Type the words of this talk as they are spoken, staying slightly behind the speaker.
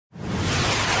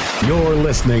You're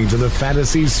listening to the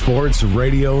Fantasy Sports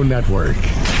Radio Network.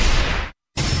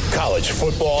 College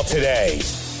football today.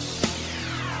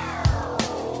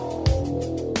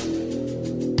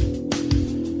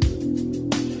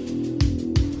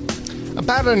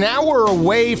 About an hour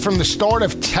away from the start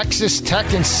of Texas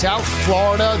Tech in South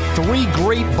Florida, 3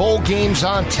 great bowl games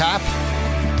on tap.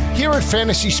 Here at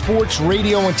Fantasy Sports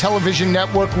Radio and Television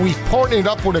Network, we've partnered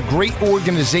up with a great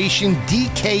organization,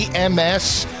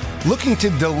 DKMS, looking to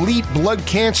delete blood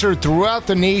cancer throughout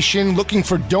the nation, looking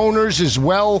for donors as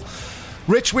well.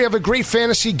 Rich, we have a great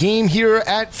fantasy game here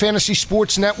at Fantasy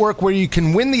Sports Network where you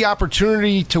can win the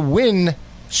opportunity to win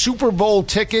Super Bowl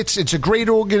tickets. It's a great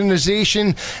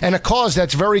organization and a cause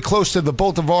that's very close to the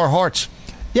both of our hearts.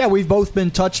 Yeah, we've both been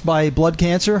touched by blood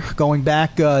cancer going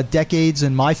back decades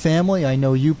in my family. I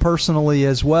know you personally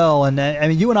as well. And I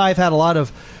mean, you and I have had a lot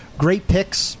of great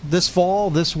picks this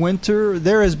fall, this winter.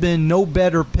 There has been no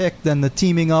better pick than the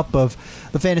teaming up of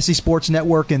the Fantasy Sports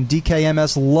Network and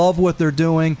DKMS. Love what they're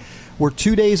doing. We're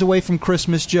 2 days away from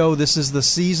Christmas, Joe. This is the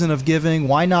season of giving.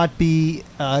 Why not be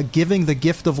giving the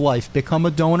gift of life? Become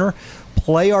a donor.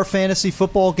 Play our fantasy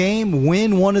football game.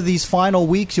 Win one of these final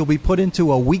weeks. You'll be put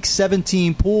into a Week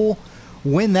 17 pool.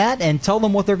 Win that and tell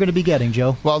them what they're going to be getting,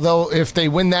 Joe. Well, if they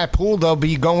win that pool, they'll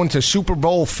be going to Super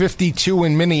Bowl 52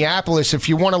 in Minneapolis. If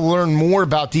you want to learn more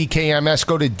about DKMS,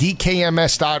 go to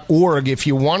dkms.org. If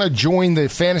you want to join the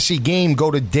fantasy game,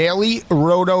 go to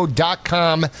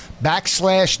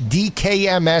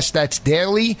dailyroto.com/DKMS. That's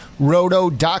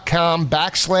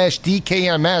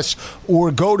dailyroto.com/DKMS,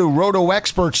 or go to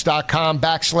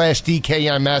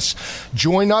rotoexperts.com/DKMS.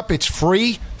 Join up. It's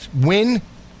free.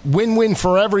 Win-win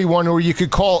for everyone, or you could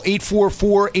call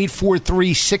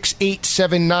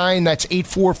 844-843-6879. That's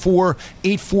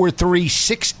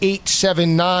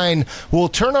 844-843-6879. We'll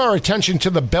turn our attention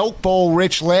to the Belk Bowl,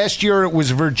 Rich. Last year it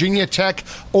was Virginia Tech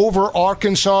over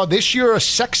Arkansas. This year a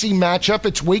sexy matchup.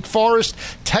 It's Wake Forest,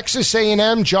 Texas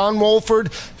A&M. John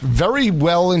Wolford, very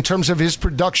well in terms of his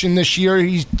production this year.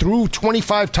 He threw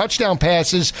 25 touchdown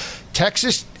passes.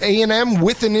 Texas A&M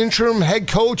with an interim head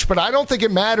coach, but I don't think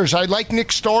it matters. I like Nick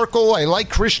Starkel. I like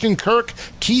Christian Kirk,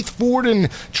 Keith Ford, and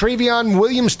Travion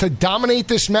Williams to dominate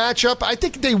this matchup. I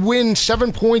think they win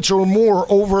 7 points or more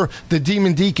over the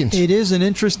Demon Deacons. It is an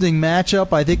interesting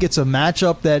matchup. I think it's a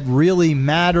matchup that really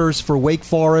matters for Wake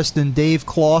Forest and Dave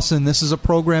Clawson. This is a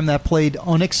program that played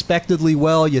unexpectedly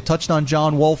well. You touched on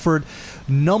John Wolford.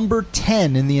 Number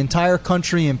 10 in the entire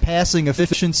country in passing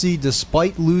efficiency,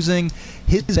 despite losing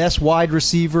his best wide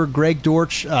receiver, Greg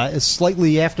Dortch,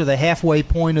 slightly after the halfway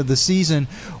point of the season.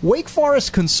 Wake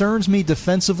Forest concerns me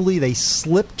defensively. They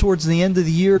slipped towards the end of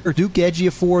the year. Duke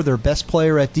Ejiofor, their best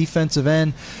player at defensive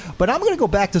end. But I'm going to go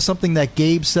back to something that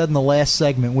Gabe said in the last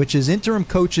segment, which is interim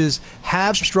coaches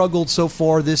have struggled so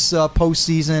far this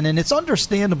postseason, and it's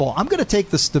understandable. I'm going to take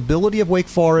the stability of Wake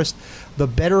Forest, the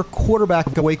better quarterback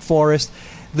of Wake Forest.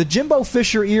 The Jimbo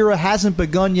Fisher era hasn't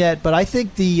begun yet, but I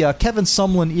think the Kevin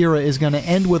Sumlin era is going to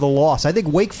end with a loss. I think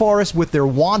Wake Forest, with their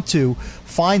want to,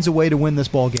 finds a way to win this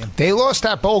ball game. They lost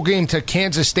that bowl game to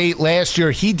Kansas State last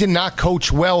year. He did not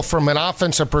coach well from an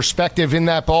offensive perspective in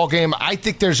that ball game. I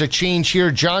think there's a change here.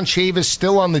 John Chavis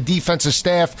still on the defensive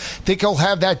staff. Think he'll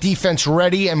have that defense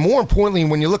ready. And more importantly,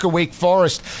 when you look at Wake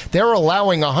Forest, they're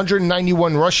allowing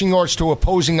 191 rushing yards to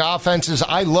opposing offenses.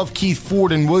 I love Keith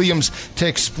Ford and Williams to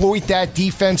exploit that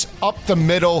defense up the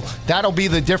middle. That'll be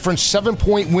the difference.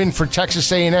 7-point win for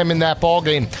Texas A&M in that ball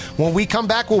game. When we come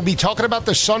back, we'll be talking about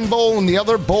the Sun Bowl and the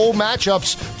other bowl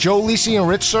matchups. Joe Lisi and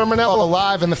Rich Sermonello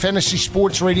live in the Fantasy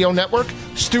Sports Radio Network,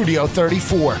 Studio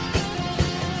 34.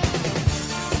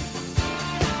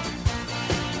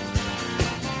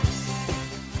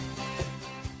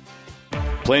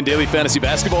 Playing daily fantasy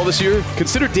basketball this year?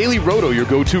 Consider Daily Roto your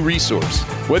go-to resource.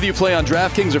 Whether you play on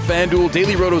DraftKings or FanDuel,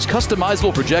 Daily Roto's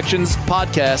customizable projections,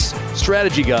 podcasts,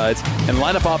 strategy guides, and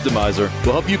lineup optimizer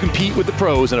will help you compete with the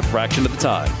pros in a fraction of the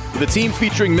time. With a team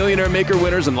featuring Millionaire Maker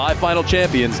winners and live final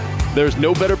champions, there's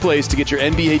no better place to get your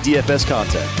NBA DFS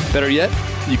content. Better yet,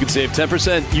 you can save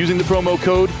 10% using the promo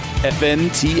code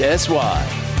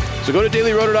FNTSY. So go to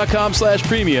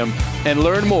dailyroto.com/premium and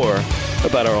learn more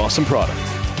about our awesome product.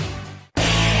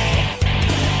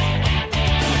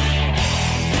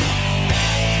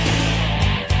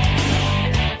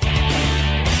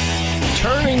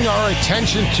 Turning our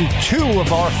attention to two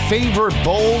of our favorite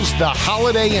bowls, the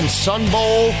Holiday and Sun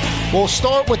Bowl. We'll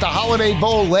start with the Holiday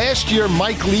Bowl. Last year,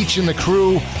 Mike Leach and the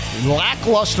crew,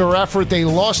 lackluster effort. They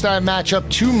lost that matchup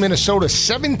to Minnesota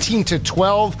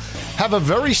 17-12. Have a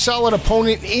very solid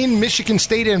opponent in Michigan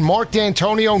State and Mark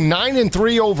D'Antonio,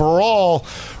 9-3 overall.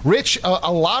 Rich,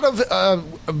 a lot of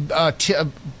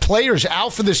players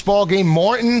out for this ball game.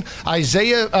 Martin,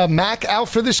 Isaiah Mack out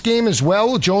for this game as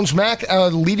well. Jones-Mack,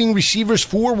 leading receivers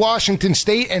for Washington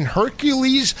State, and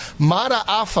Hercules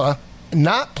Mataafa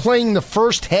not playing the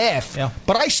first half. Yeah.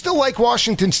 But I still like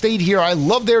Washington State here. I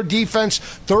love their defense.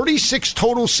 36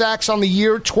 total sacks on the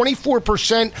year,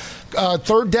 24%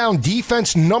 third down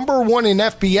defense, number one in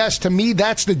FBS. To me,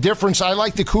 that's the difference. I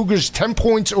like the Cougars 10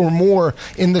 points or more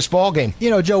in this ballgame. You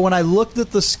know, Joe, when I looked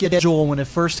at the schedule when it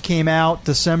first came out,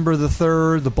 December the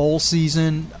 3rd, the bowl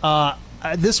season,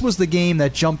 this was the game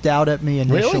that jumped out at me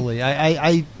initially.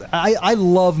 Really? I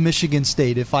love Michigan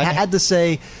State. If I had to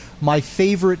say my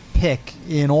favorite pick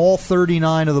in all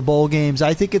 39 of the bowl games,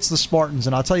 I think it's the Spartans,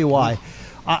 and I'll tell you why.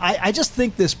 I just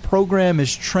think this program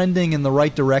is trending in the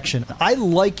right direction. I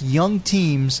like young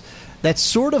teams that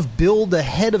sort of build a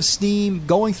head of steam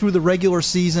going through the regular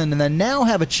season and then now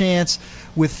have a chance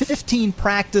with 15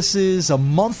 practices, a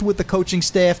month with the coaching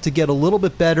staff to get a little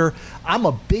bit better. I'm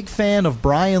a big fan of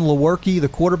Brian Lewerke, the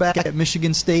quarterback at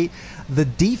Michigan State. The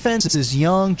defense is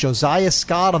young. Josiah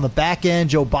Scott on the back end,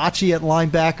 Joe Bacci at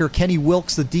linebacker, Kenny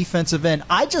Wilkes, the defensive end.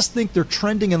 I just think they're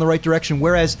trending in the right direction,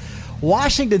 whereas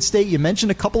Washington State, you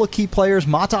mentioned a couple of key players.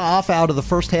 Mataafa out of the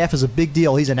first half is a big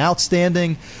deal. He's an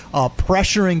outstanding,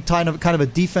 pressuring kind of a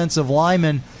defensive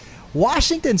lineman.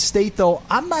 Washington State, though,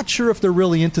 I'm not sure if they're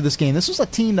really into this game. This was a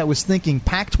team that was thinking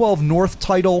Pac-12 North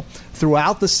title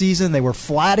throughout the season. They were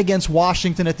flat against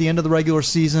Washington at the end of the regular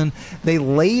season. They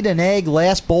laid an egg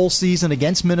last bowl season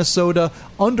against Minnesota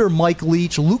under Mike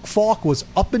Leach. Luke Falk was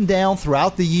up and down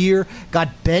throughout the year,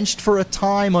 got benched for a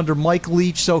time under Mike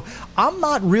Leach. So I'm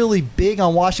not really big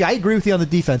on Washington. I agree with you on the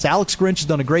defense. Alex Grinch has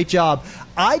done a great job.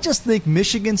 I just think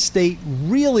Michigan State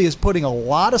really is putting a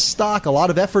lot of stock, a lot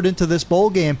of effort into this bowl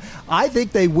game. I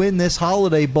think they win this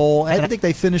Holiday Bowl, and I think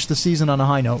they finish the season on a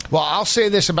high note. Well, I'll say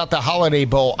this about the Holiday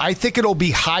Bowl. I think it'll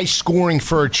be high scoring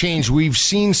for a change. We've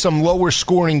seen some lower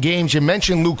scoring games. You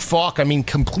mentioned Luke Falk. I mean,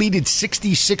 completed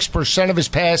 66% of his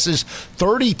passes,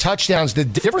 30 touchdowns. The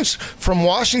difference from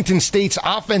Washington State's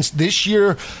offense this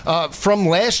year from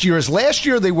last year is last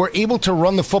year they were able to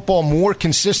run the football more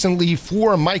consistently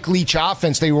for a Mike Leach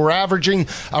offense. They were averaging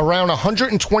around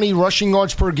 120 rushing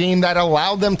yards per game. That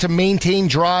allowed them to maintain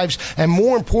drives and,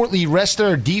 more importantly, rest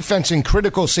their defense in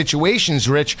critical situations,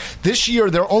 Rich. This year,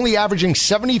 they're only averaging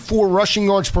 74 rushing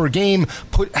yards per game,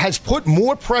 has put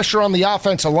more pressure on the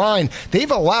offensive line. They've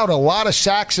allowed a lot of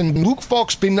sacks, and Luke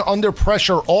Falk's been under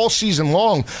pressure all season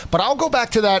long. But I'll go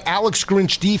back to that Alex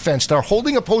Grinch defense. They're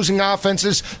holding opposing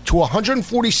offenses to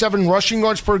 147 rushing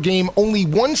yards per game, only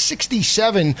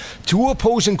 167 to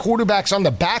opposing quarterbacks on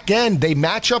the back end. They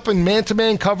match up in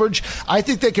man-to-man coverage. I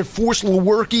think they could force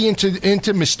Lewerke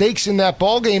into mistakes in that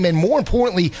ball game, and more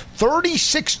importantly,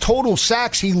 36 total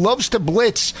sacks. He loves to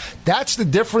blitz. That's the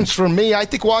difference for me. I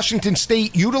think Washington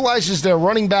State utilizes their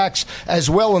running backs as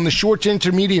well in the short to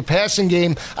intermediate passing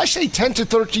game. I say 10 to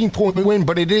 13 point win,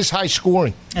 but it is high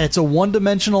scoring. It's a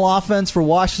one-dimensional offense for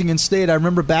Washington State. I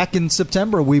remember back in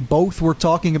September, we both were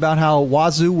talking about how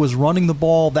Wazoo was running the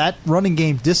ball. That running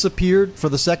game disappeared for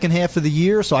the second half of the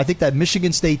year, so I think that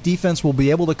Michigan State defense will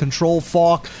be able to control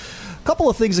Falk. A couple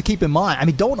of things to keep in mind. I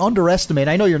mean, don't underestimate.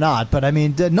 I know you're not, but I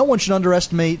mean, no one should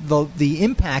underestimate the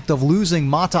impact of losing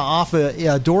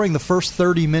Mataafa during the first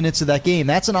 30 minutes of that game.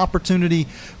 That's an opportunity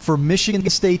for Michigan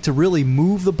State to really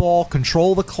move the ball,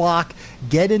 control the clock,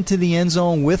 get into the end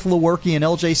zone with Lewerke and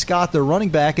L.J. Scott, their running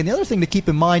back. And the other thing to keep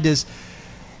in mind is,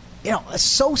 you know,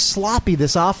 so sloppy,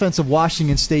 this offense of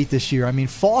Washington State this year. I mean,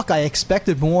 Falk, I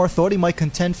expected more, thought he might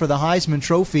contend for the Heisman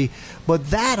Trophy,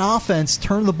 but that offense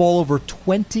turned the ball over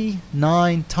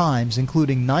 29 times,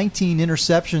 including 19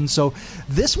 interceptions. So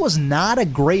this was not a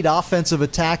great offensive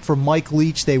attack for Mike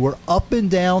Leach. They were up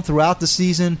and down throughout the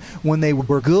season. When they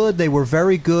were good, they were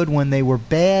very good. When they were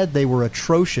bad, they were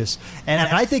atrocious. And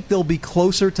I think they'll be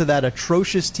closer to that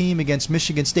atrocious team against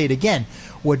Michigan State. Again,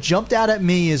 what jumped out at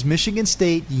me is Michigan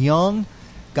State, young,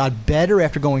 got better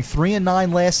after going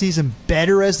 3-9 last season,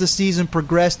 better as the season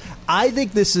progressed. I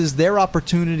think this is their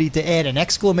opportunity to add an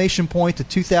exclamation point to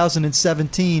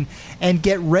 2017 and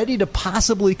get ready to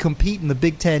possibly compete in the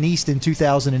Big Ten East in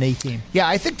 2018. Yeah,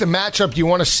 I think the matchup you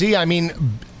want to see, I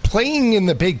mean, playing in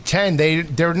the Big Ten,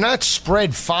 they're not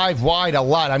spread five wide a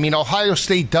lot. I mean, Ohio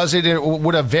State does it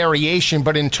with a variation,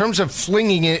 but in terms of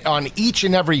flinging it on each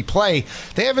and every play,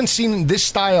 they haven't seen this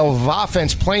style of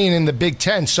offense playing in the Big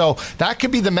Ten. So that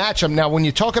could be the matchup. Now, when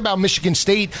you talk about Michigan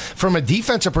State from a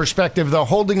defensive perspective, they're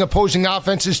holding opposing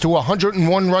offenses to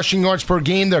 101 rushing yards per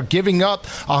game. They're giving up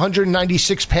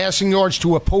 196 passing yards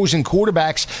to opposing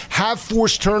quarterbacks. Have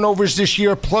forced turnovers this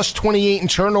year, plus 28 in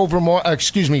turnover,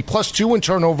 plus 2 in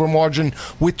turnover turnover margin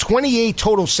with 28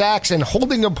 total sacks and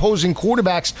holding opposing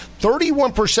quarterbacks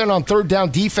 31% on third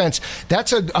down defense.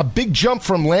 That's a big jump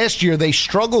from last year. They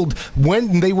struggled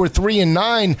when they were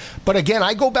 3-9. But again,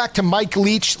 I go back to Mike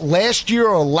Leach. Last year,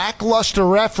 a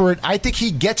lackluster effort. I think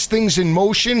he gets things in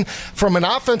motion from an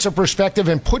offensive perspective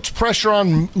and puts pressure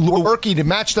on Lewerke to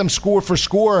match them score for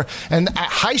score. And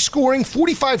high scoring,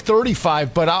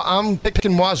 45-35, but I'm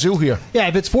picking Wazoo here. Yeah,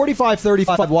 if it's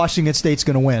 45-35, Washington State's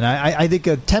going to win. I think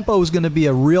tempo is going to be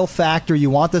a real factor. You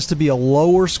want this to be a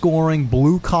lower scoring,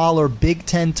 blue-collar, Big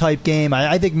Ten type game.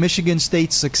 I think Michigan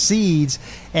State succeeds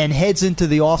and heads into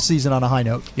the offseason on a high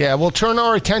note. Yeah, we'll turn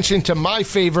our attention to my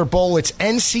favorite bowl. It's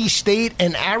NC State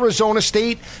and Arizona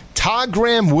State. Todd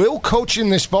Graham will coach in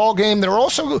this ball game. They're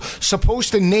also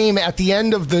supposed to name at the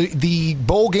end of the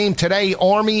bowl game today,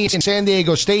 Army and San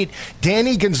Diego State.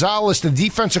 Danny Gonzalez, the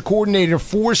defensive coordinator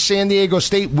for San Diego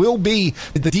State, will be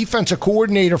the defensive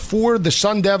coordinator for the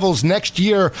Sun Devils next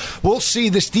year. We'll see.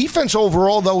 This defense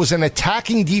overall, though, is an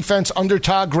attacking defense under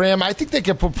Todd Graham. I think they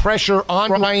can put pressure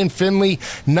on Ryan Finley.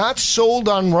 Not sold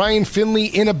on Ryan Finley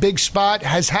in a big spot.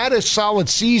 Has had a solid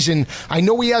season. I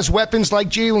know he has weapons like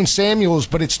Jalen Samuels,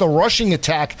 but it's the rushing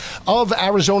attack of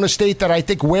Arizona State that I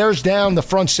think wears down the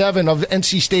front seven of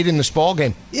NC State in this ball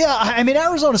game. Yeah, I mean,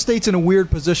 Arizona State's in a weird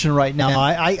position right now.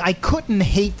 I couldn't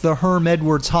hate the Herm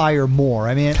Edwards hire more.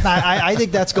 I mean, I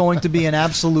think that's going to be an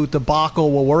absolute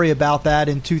debacle. We'll worry about that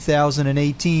in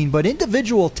 2018. But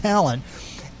individual talent,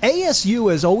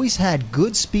 ASU has always had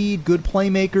good speed, good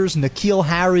playmakers. N'Keal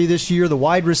Harry this year, the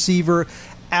wide receiver,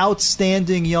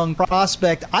 outstanding young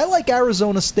prospect. I like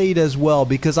Arizona State as well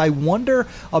because I wonder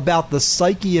about the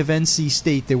psyche of NC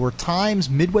State. There were times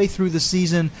midway through the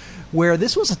season where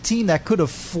this was a team that could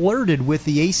have flirted with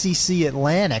the ACC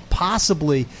Atlantic,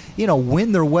 possibly,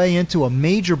 win their way into a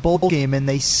major bowl game, and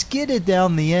they skidded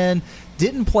down the end,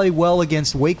 didn't play well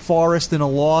against Wake Forest in a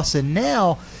loss, and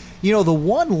now the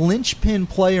one linchpin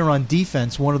player on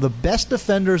defense, one of the best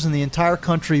defenders in the entire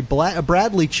country,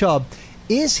 Bradley Chubb,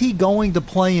 is he going to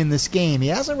play in this game? He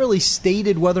hasn't really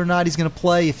stated whether or not he's going to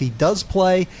play. If he does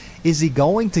play, is he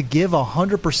going to give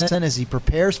 100% as he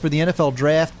prepares for the NFL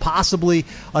draft, possibly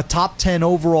a top 10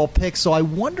 overall pick? So I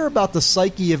wonder about the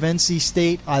psyche of NC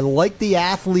State. I like the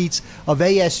athletes of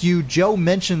ASU. Joe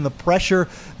mentioned the pressure.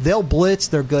 They'll blitz.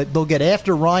 They'll get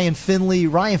after Ryan Finley.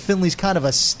 Ryan Finley's kind of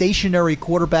a stationary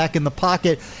quarterback in the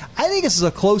pocket. I think this is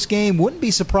a close game. Wouldn't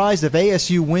be surprised if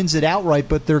ASU wins it outright,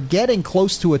 but they're getting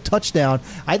close to a touchdown.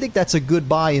 I think that's a good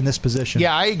buy in this position.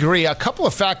 Yeah, I agree. A couple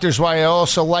of factors why I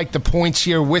also like the points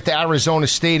here with Arizona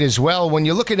State as well. When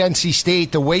you look at NC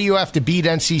State, the way you have to beat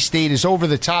NC State is over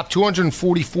the top.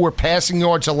 244 passing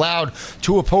yards allowed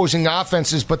to opposing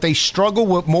offenses, but they struggle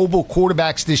with mobile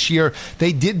quarterbacks this year.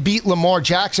 They did beat Lamar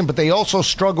Jackson, but they also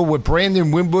struggle with Brandon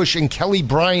Wimbush and Kelly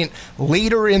Bryant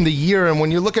later in the year. And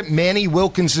when you look at Manny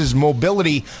Wilkins'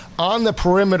 mobility on the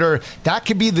perimeter, that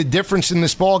could be the difference in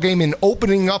this ballgame in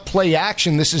opening up play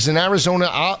action. This is an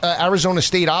Arizona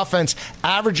State offense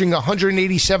averaging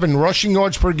 187 rushing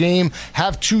yards per game,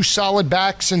 have two solid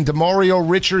backs in Demario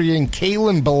Richard and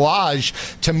Kalen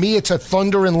Ballage. To me, it's a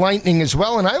thunder and lightning as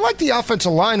well, and I like the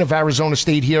offensive line of Arizona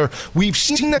State here. We've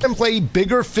seen them play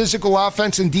bigger physical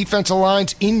offense and defensive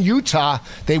lines in Utah.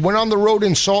 They went on the road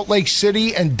in Salt Lake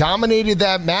City and dominated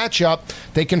that matchup.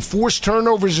 They can force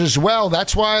turnovers as well.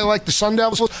 That's why I like the Sun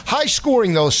Devils. High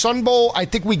scoring, though. Sun Bowl, I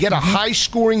think we get a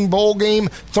high-scoring bowl game.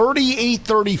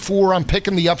 38-34, I'm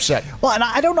picking the upset. Well, and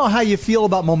I don't know how you feel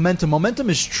about momentum. Momentum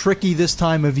is tricky this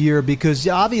time of year because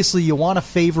obviously you want to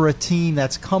favor a team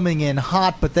that's coming in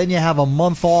hot, but then you have a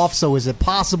month off, so is it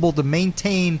possible to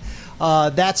maintain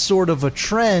that sort of a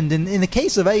trend? And in the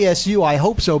case of ASU, I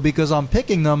hope so because I'm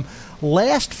picking them.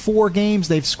 Last 4 games,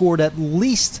 they've scored at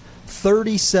least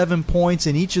 37 points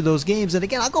in each of those games. And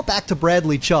again, I'll go back to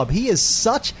Bradley Chubb. He is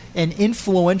such an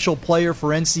influential player for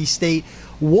NC State.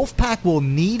 Wolfpack will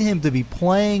need him to be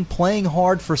playing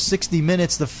hard for 60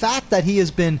 minutes. The fact that he has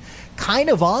been kind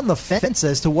of on the fence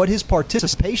as to what his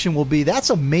participation will be, that's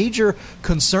a major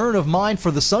concern of mine for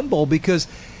the Sun Bowl because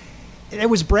it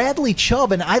was Bradley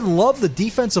Chubb, and I love the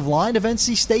defensive line of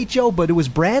NC State, Joe, but it was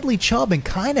Bradley Chubb and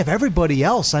kind of everybody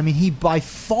else. I mean, he by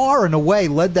far and away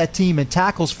led that team in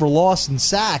tackles for loss and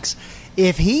sacks.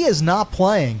 If he is not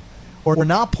playing, or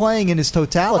not playing in his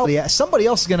totality, somebody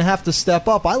else is going to have to step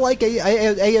up. I like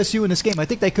ASU in this game. I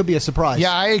think they could be a surprise.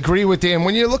 Yeah, I agree with you. And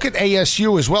when you look at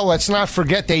ASU as well, let's not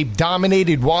forget they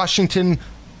dominated Washington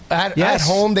At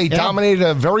home. They dominated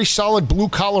a very solid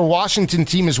blue-collar Washington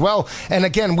team as well. And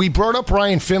again, we brought up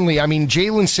Ryan Finley. I mean,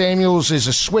 Jalen Samuels is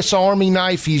a Swiss Army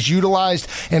knife. He's utilized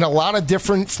in a lot of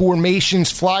different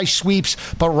formations, fly sweeps.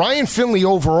 But Ryan Finley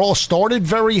overall started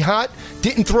very hot,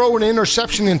 didn't throw an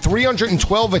interception in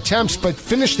 312 attempts, but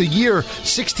finished the year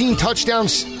 16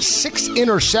 touchdowns, 6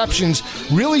 interceptions,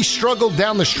 really struggled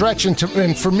down the stretch.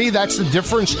 And for me, that's the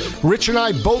difference. Rich and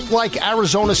I both like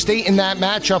Arizona State in that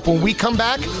matchup. When we come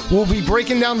back, we'll be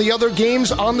breaking down the other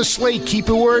games on the slate. Keep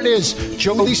it where it is.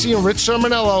 Joe Lisi and Rich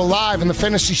Sermonello live in the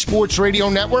Fantasy Sports Radio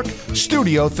Network,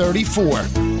 Studio 34.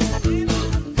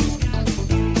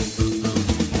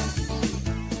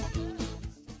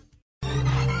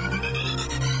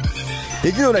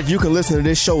 Did you know that you can listen to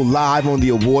this show live on the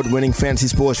award-winning Fantasy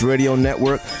Sports Radio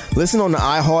Network? Listen on the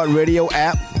iHeartRadio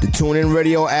app, the TuneIn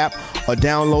Radio app, or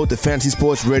download the Fantasy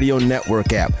Sports Radio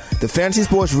Network app. The Fantasy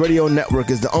Sports Radio Network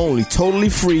is the only totally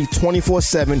free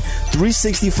 24/7,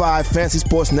 365 fantasy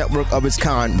sports network of its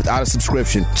kind without a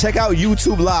subscription. Check out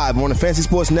YouTube Live on the Fantasy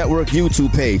Sports Network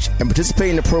YouTube page and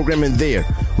participate in the programming there,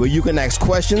 where you can ask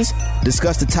questions,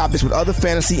 discuss the topics with other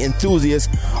fantasy enthusiasts,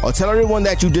 or tell everyone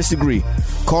that you disagree.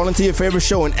 Call into your favorite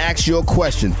show and ask your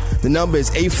question. The number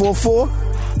is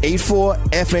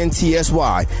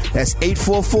 844-84-FNTSY. That's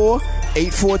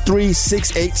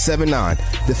 844-843-6879.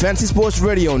 The Fantasy Sports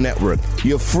Radio Network,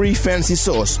 your free fantasy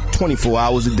source 24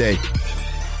 hours a day.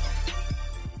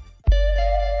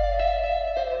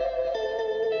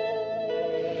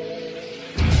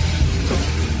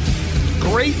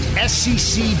 Great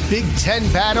SEC Big Ten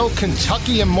battle.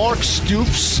 Kentucky and Mark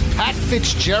Stoops, Pat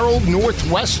Fitzgerald,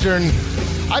 Northwestern.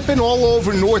 I've been all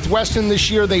over Northwestern this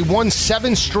year. They won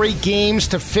 7 straight games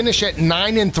to finish at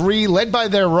 9-3, led by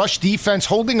their rush defense,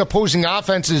 holding opposing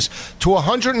offenses to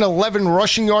 111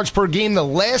 rushing yards per game the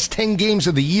last 10 games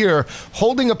of the year,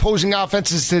 holding opposing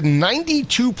offenses to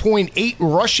 92.8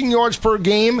 rushing yards per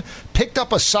game. Picked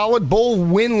up a solid bowl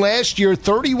win last year,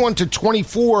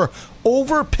 31-24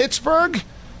 over Pittsburgh.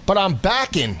 But I'm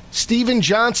backing Steven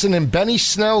Johnson and Benny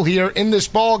Snell here in this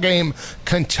ball game.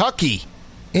 Kentucky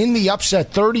in the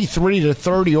upset,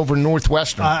 33-30 over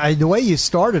Northwestern. The way you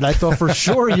started, I thought for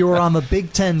sure you were on the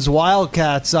Big Ten's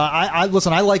Wildcats.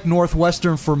 Listen, I like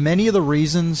Northwestern for many of the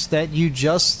reasons that you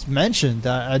just mentioned.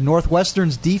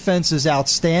 Northwestern's defense is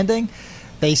outstanding.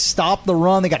 They stopped the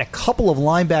run. They got a couple of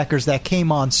linebackers that came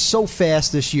on so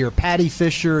fast this year. Patty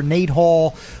Fisher, Nate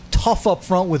Hall, tough up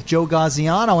front with Joe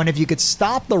Gaziano. And if you could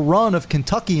stop the run of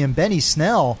Kentucky and Benny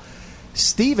Snell,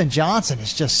 Steven Johnson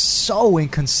is just so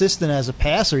inconsistent as a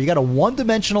passer. You got a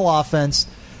one-dimensional offense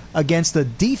against a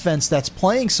defense that's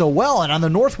playing so well. And on the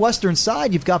Northwestern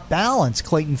side, you've got balance.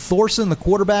 Clayton Thorson, the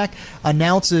quarterback,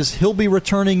 announces he'll be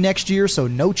returning next year, so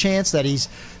no chance that he's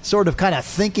sort of kind of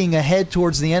thinking ahead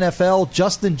towards the NFL.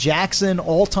 Justin Jackson,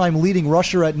 all-time leading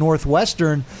rusher at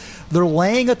Northwestern. They're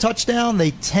laying a touchdown.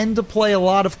 They tend to play a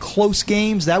lot of close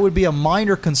games. That would be a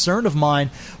minor concern of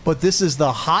mine. But this is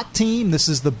the hot team. This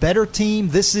is the better team.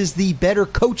 This is the better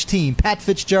coach team. Pat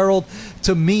Fitzgerald,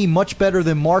 to me, much better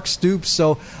than Mark Stoops.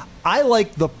 So I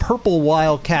like the Purple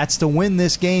Wildcats to win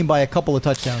this game by a couple of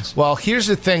touchdowns. Well, here's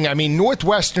the thing. I mean,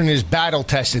 Northwestern is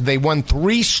battle-tested. They won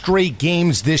 3 straight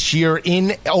games this year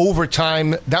in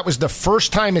overtime. That was the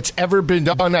first time it's ever been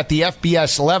done at the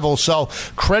FBS level. So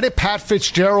credit Pat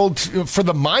Fitzgerald for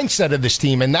the mindset of this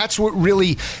team, and that's what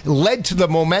really led to the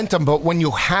momentum. But when you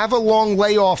have a long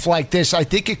layoff like this, I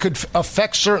think it could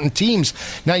affect certain teams.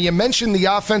 Now, you mentioned the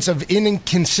offensive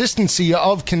inconsistency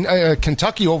of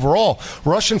Kentucky overall,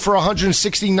 rushing for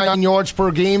 169 yards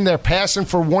per game. They're passing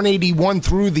for 181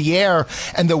 through the air.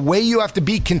 And the way you have to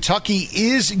beat Kentucky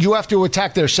is you have to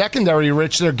attack their secondary,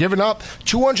 Rich. They're giving up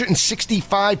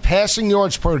 265 passing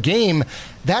yards per game.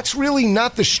 That's really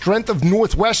not the strength of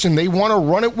Northwestern. They want to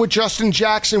run it with Justin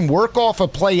Jackson, work off a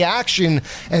play action,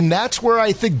 and that's where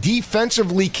I think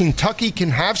defensively Kentucky can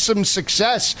have some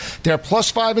success. They're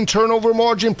 +5 in turnover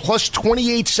margin, plus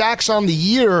 28 sacks on the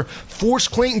year. Force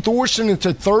Clayton Thorson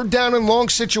into third down and long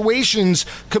situations.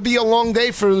 Could be a long day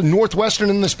for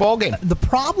Northwestern in this ballgame. The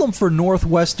problem for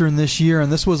Northwestern this year,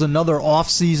 and this was another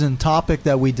offseason topic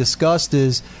that we discussed,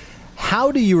 is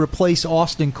how do you replace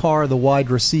Austin Carr, the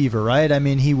wide receiver, right? I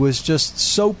mean, he was just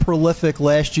so prolific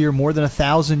last year, more than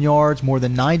 1,000 yards, more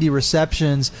than 90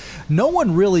 receptions. No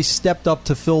one really stepped up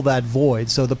to fill that void.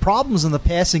 So the problems in the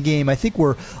passing game, I think,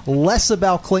 were less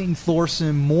about Clayton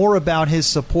Thorson, more about his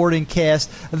supporting cast.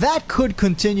 That could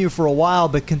continue for a while,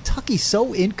 but Kentucky's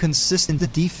so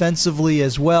inconsistent defensively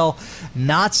as well.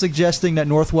 Not suggesting that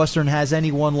Northwestern has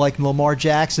anyone like Lamar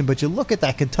Jackson, but you look at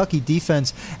that Kentucky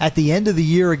defense at the end of the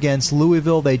year against against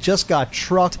Louisville. They just got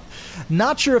trucked.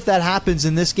 Not sure if that happens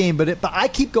in this game, but I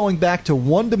keep going back to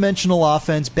one-dimensional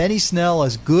offense. Benny Snell,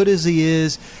 as good as he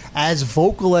is, as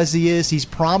vocal as he is, he's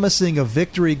promising a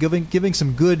victory, giving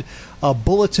some good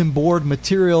bulletin board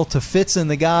material to Fitz and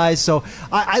the guys. So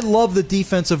I love the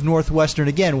defense of Northwestern.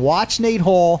 Again, watch Nate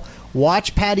Hall,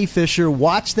 watch Patty Fisher,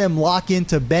 watch them lock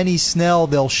into Benny Snell.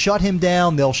 They'll shut him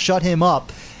down, they'll shut him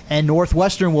up. And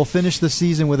Northwestern will finish the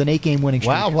season with an 8-game winning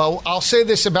streak. Wow, well, I'll say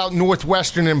this about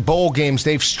Northwestern in bowl games.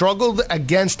 They've struggled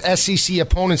against SEC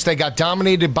opponents. They got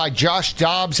dominated by Josh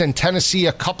Dobbs and Tennessee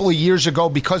a couple of years ago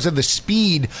because of the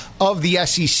speed of the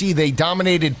SEC. They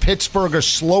dominated Pittsburgh, a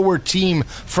slower team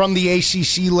from the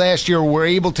ACC last year. Were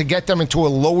able to get them into a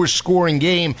lower scoring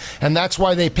game, and that's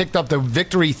why they picked up the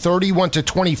victory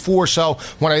 31-24. So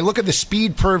when I look at the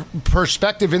speed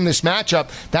perspective in this matchup,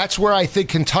 that's where I think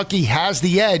Kentucky has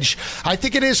the edge. I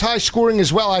think it is high scoring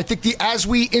as well. I think as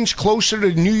we inch closer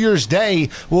to New Year's Day,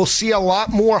 we'll see a lot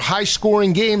more high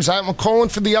scoring games. I'm calling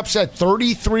for the upset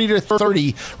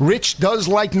 33-30. Rich does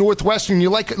like Northwestern. You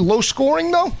like low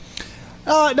scoring though?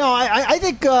 No, I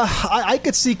think I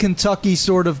could see Kentucky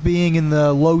sort of being in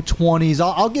the low 20s.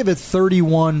 I'll give it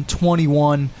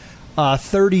 31-21.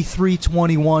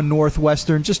 33-21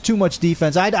 Northwestern. Just too much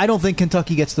defense. I don't think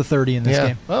Kentucky gets to 30 in this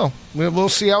game. Well, we'll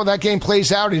see how that game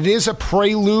plays out. It is a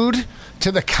prelude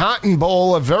to the Cotton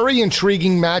Bowl, a very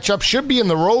intriguing matchup. Should be in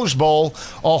the Rose Bowl.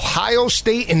 Ohio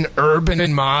State and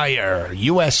Urban Meyer.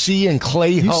 USC and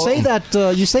Clay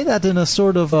Helton. You say that in a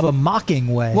sort of a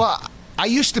mocking way. Well, I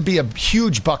used to be a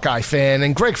huge Buckeye fan,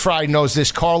 and Greg Fry knows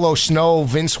this. Carlos Snow,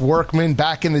 Vince Workman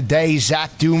back in the day,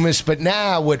 Zach Dumas. But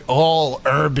now what all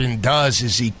Urban does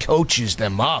is he coaches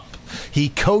them up. He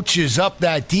coaches up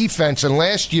that defense, and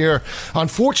last year,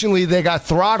 unfortunately, they got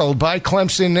throttled by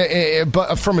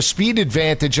Clemson from a speed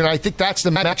advantage, and I think that's the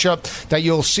matchup that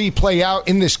you'll see play out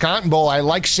in this Cotton Bowl. I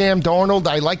like Sam Darnold.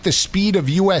 I like the speed of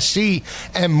USC,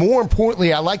 and more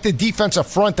importantly, I like the defensive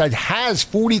front that has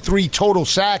 43 total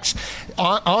sacks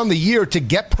on the year to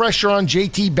get pressure on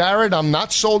J.T. Barrett. I'm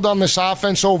not sold on this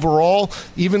offense overall,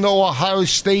 even though Ohio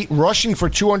State rushing for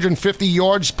 250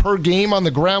 yards per game on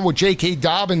the ground with J.K.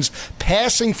 Dobbins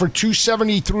passing for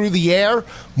 270 through the air.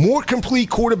 More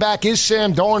complete quarterback is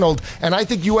Sam Darnold, and I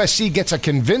think USC gets a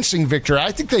convincing victory.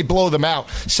 I think they blow them out.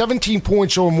 17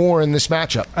 points or more in this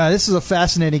matchup. This is a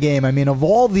fascinating game. I mean, of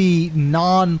all the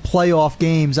non-playoff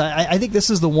games, I think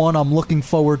this is the one I'm looking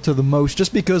forward to the most,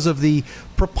 just because of the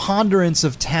preponderance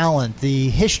of talent, the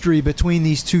history between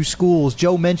these two schools.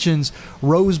 Joe mentions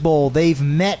Rose Bowl. They've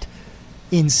met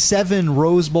in 7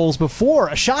 Rose Bowls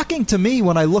before. Shocking to me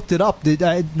when I looked it up.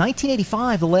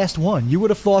 1985, the last one. You would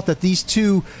have thought that these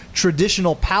two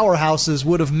traditional powerhouses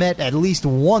would have met at least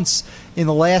once in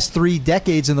the last 3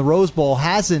 decades in the Rose Bowl.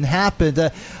 Hasn't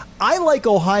happened. I like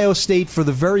Ohio State for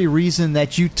the very reason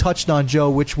that you touched on, Joe,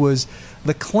 which was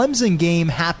the Clemson game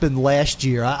happened last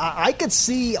year. I could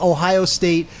see Ohio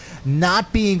State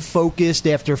not being focused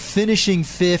after finishing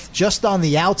 5th, just on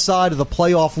the outside of the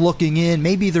playoff looking in.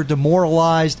 Maybe they're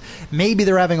demoralized. Maybe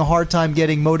they're having a hard time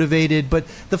getting motivated. But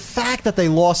the fact that they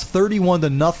lost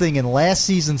 31-0 in last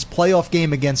season's playoff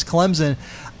game against Clemson,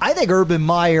 I think Urban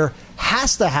Meyer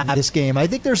has to have this game. I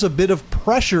think there's a bit of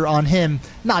pressure on him,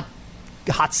 not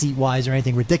hot seat wise or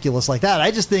anything ridiculous like that. I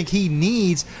just think he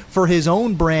needs, for his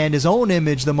own brand, his own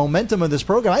image, the momentum of this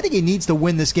program, I think he needs to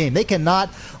win this game. They cannot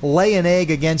lay an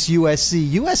egg against USC.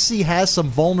 USC has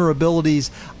some vulnerabilities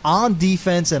on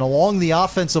defense and along the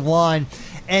offensive line,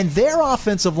 and their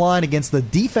offensive line against the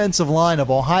defensive line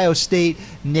of Ohio State,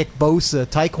 Nick Bosa,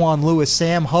 Tyquan Lewis,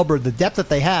 Sam Hubbard, the depth that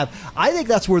they have, I think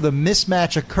that's where the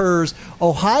mismatch occurs.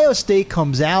 Ohio State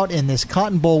comes out in this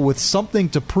Cotton Bowl with something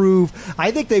to prove.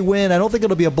 I think they win. I don't think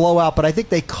it'll be a blowout, but I think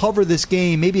they cover this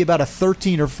game, maybe about a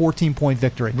 13 or 14-point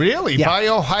victory. Really? Yeah. By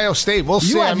Ohio State? We'll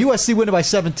see. You have USC winning by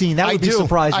 17. That would be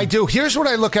surprising. I do. Here's what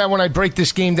I look at when I break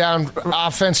this game down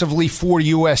offensively for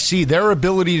USC. Their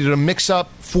ability to mix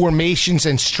up formations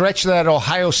and stretch that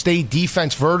Ohio State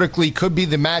defense vertically could be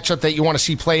the matchup that you want to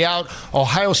see play out.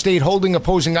 Ohio State holding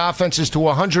opposing offenses to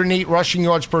 108 rushing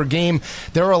yards per game.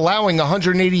 They're allowing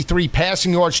 183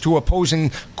 passing yards to opposing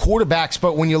quarterbacks,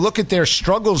 but when you look at their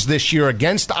struggles this year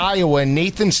against Iowa and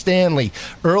Nathan Stanley,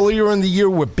 earlier in the year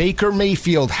with Baker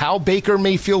Mayfield, how Baker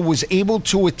Mayfield was able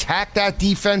to attack that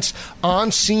defense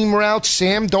on seam routes,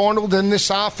 Sam Darnold in this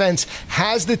offense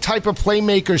has the type of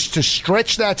playmakers to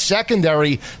stretch that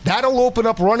secondary. That'll open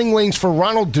up running lanes for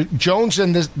Ronald Jones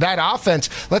and that offense.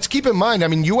 Let's keep in mind, I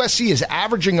mean, USC is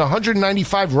averaging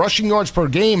 195 rushing yards per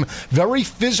game. Very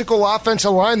physical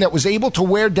offensive line that was able to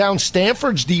wear down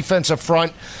Stanford's defensive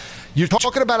front. You're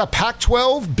talking about a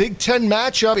Pac-12, Big Ten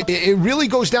matchup. It really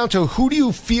goes down to who do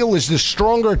you feel is the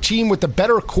stronger team with the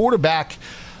better quarterback.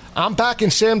 I'm backing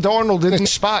Sam Darnold in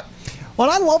this spot. Well,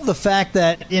 I love the fact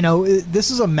that,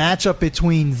 this is a matchup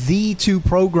between the two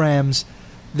programs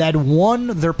that won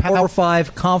their Power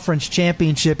 5 conference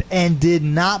championship and did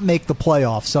not make the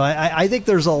playoffs. So I think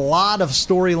there's a lot of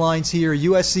storylines here.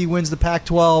 USC wins the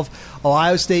Pac-12.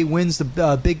 Ohio State wins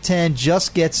the Big Ten,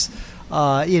 just gets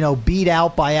beat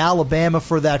out by Alabama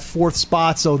for that 4th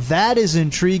spot. So that is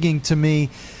intriguing to me.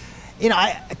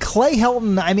 Clay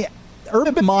Helton,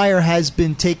 Urban Meyer has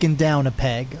been taken down a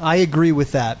peg. I agree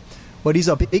with that. But he's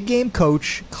a big game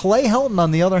coach. Clay Helton,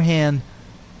 on the other hand,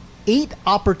 8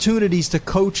 opportunities to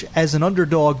coach as an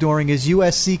underdog during his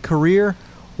USC career,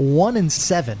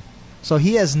 1-7. So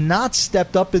he has not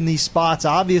stepped up in these spots.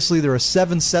 Obviously, they're a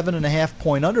 7.5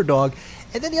 point underdog.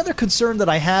 And then the other concern that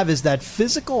I have is that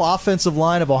physical offensive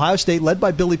line of Ohio State, led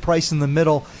by Billy Price in the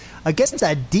middle, against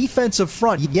that defensive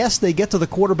front. Yes, they get to the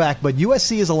quarterback, but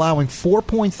USC is allowing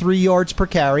 4.3 yards per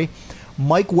carry.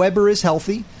 Mike Weber is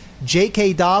healthy.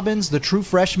 J.K. Dobbins, the true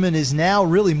freshman, is now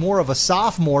really more of a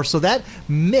sophomore. So that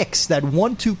mix, that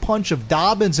 1-2 punch of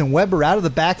Dobbins and Weber out of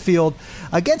the backfield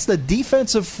against the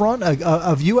defensive front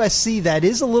of USC that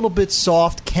is a little bit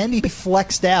soft, can be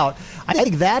flexed out. I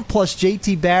think that plus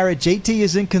J.T. Barrett. J.T.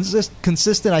 is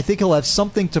inconsistent. I think he'll have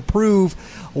something to prove.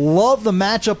 Love the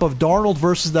matchup of Darnold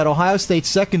versus that Ohio State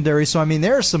secondary. So,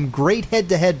 there are some great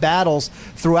head-to-head battles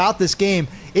throughout this game.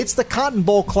 It's the Cotton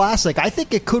Bowl Classic. I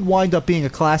think it could wind up being a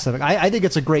classic. I think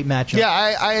it's a great matchup. Yeah,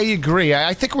 I agree.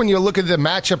 I think when you look at the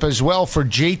matchup as well for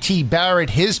J.T. Barrett,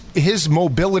 his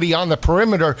mobility on the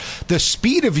perimeter, the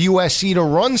speed of USC to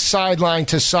run sideline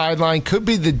to sideline could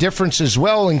be the difference as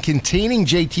well in containing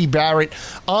J.T. Barrett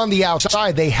on the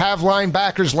outside. They have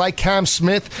linebackers like Cam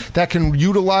Smith that can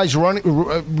utilize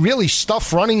really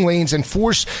stuff running lanes and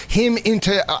force him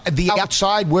into the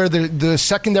outside where the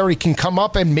secondary can come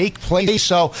up and make plays.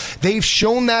 So they've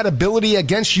shown that ability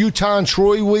against Utah, and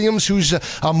Troy Williams, who's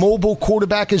a mobile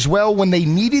quarterback as well. When they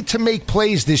needed to make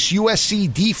plays, this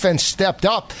USC defense stepped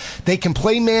up. They can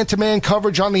play man-to-man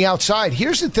coverage on the outside.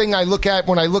 Here's the thing I look at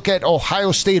when I look at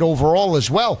Ohio State overall as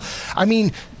well.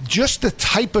 Just the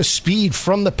type of speed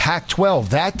from the Pac-12,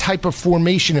 that type of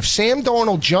formation. If Sam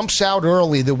Darnold jumps out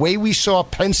early, the way we saw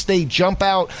Penn State jump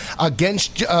out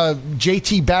against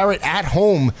J.T. Barrett at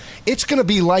home, it's going to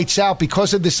be lights out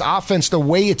because of this offense, the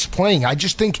way it's playing. I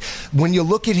just think when you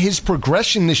look at his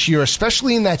progression this year,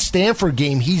 especially in that Stanford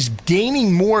game, he's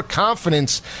gaining more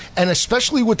confidence, and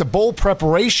especially with the bowl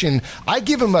preparation, I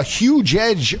give him a huge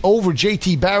edge over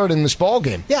J.T. Barrett in this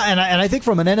ballgame. Yeah, and I think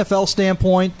from an NFL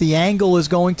standpoint, the angle is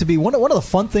going to be one of the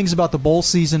fun things about the bowl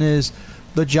season is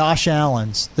the Josh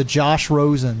Allens, the Josh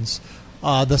Rosens,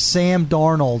 the Sam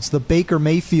Darnolds, the Baker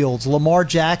Mayfields, Lamar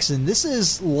Jackson. This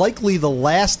is likely the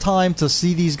last time to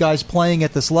see these guys playing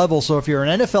at this level. So if you're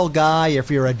an NFL guy,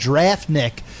 if you're a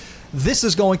draftnik, this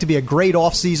is going to be a great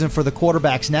offseason for the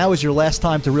quarterbacks. Now is your last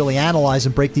time to really analyze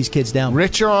and break these kids down.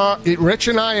 Rich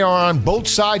and I are on both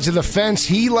sides of the fence.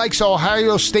 He likes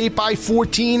Ohio State by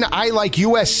 14. I like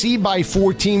USC by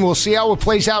 14. We'll see how it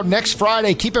plays out next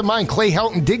Friday. Keep in mind, Clay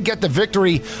Helton did get the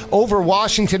victory over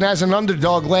Washington as an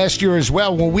underdog last year as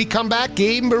well. When we come back,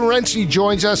 Gabe Morency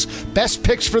joins us. Best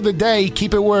picks for the day.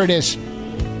 Keep it where it is.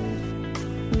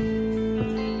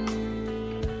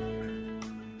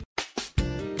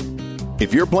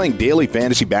 If you're playing daily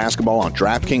fantasy basketball on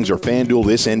DraftKings or FanDuel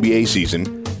this NBA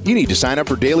season, you need to sign up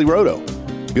for Daily Roto.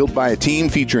 Built by a team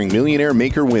featuring millionaire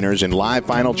maker winners and live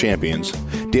final champions,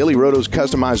 Daily Roto's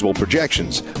customizable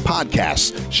projections,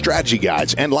 podcasts, strategy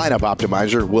guides, and lineup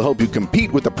optimizer will help you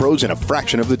compete with the pros in a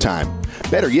fraction of the time.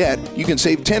 Better yet, you can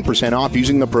save 10% off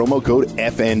using the promo code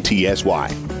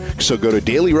FNTSY. So go to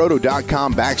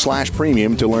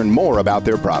dailyroto.com/premium to learn more about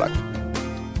their product.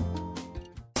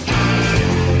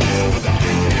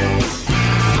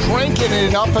 Cranking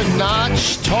it up a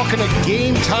notch, talking to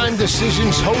Game Time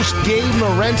Decisions host Gabe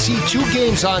Morency. 2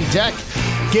 games on deck.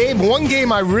 Gabe, one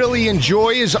game I really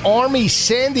enjoy is Army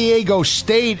San Diego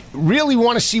State. Really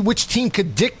want to see which team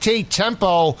could dictate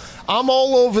tempo. I'm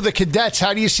all over the Cadets.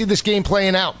 How do you see this game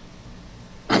playing out?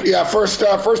 Yeah, first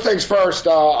things first.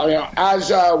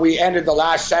 As we ended the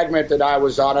last segment that I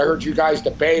was on, I heard you guys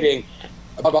debating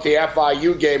about the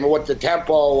FIU game and what the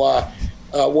tempo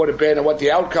would have been and what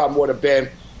the outcome would have been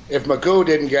if Magoo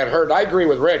didn't get hurt. I agree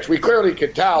with Rich. We clearly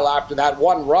could tell after that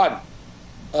one run,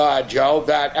 Joe,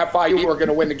 that FIU were going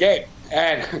to win the game.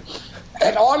 And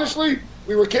honestly,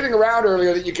 we were kidding around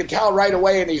earlier that you could tell right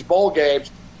away in these bowl games.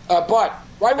 But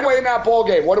right away in that bowl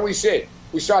game, what do we see?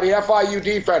 We saw the FIU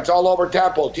defense all over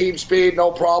Temple. Team speed,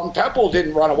 no problem. Temple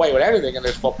didn't run away with anything in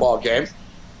this football game.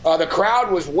 The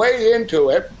crowd was way into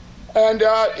it. And,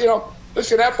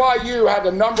 listen, FIU had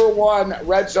the number 1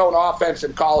 red zone offense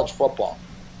in college football.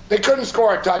 They couldn't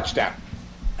score a touchdown.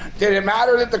 Did it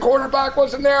matter that the quarterback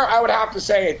wasn't there? I would have to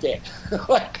say it did.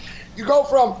 You go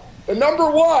from the number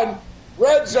 1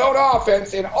 red zone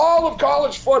offense in all of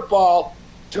college football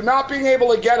to not being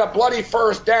able to get a bloody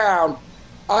first down.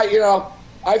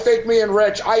 I think me and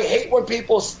Rich, I hate when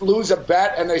people lose a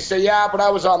bet and they say, yeah, but I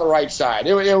was on the right side.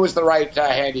 It was the right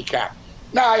handicap.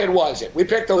 No, it wasn't. We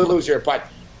picked the loser, but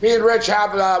me and Rich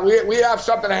have we have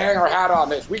something to hang our hat on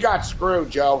this. We got screwed,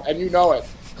 Joe, and you know it.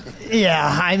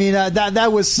 Yeah, I mean,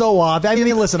 that was so odd. I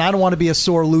mean, listen, I don't want to be a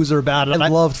sore loser about it. I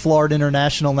loved Florida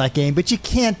International in that game, but you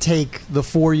can't take the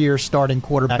 4-year starting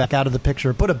quarterback out of the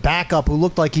picture. Put a backup who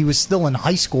looked like he was still in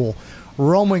high school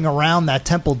roaming around that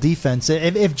Temple defense.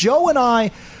 If Joe and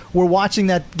I were watching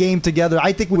that game together,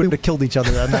 I think we would have killed each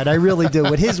other that night. I really do.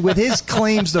 With his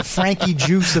claims to Frankie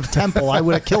Juice of Temple, I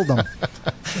would have killed him.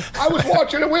 I was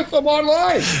watching it with him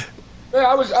online. Yeah,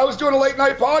 I was doing a late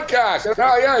night podcast.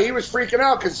 And, he was freaking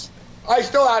out because I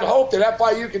still had hope that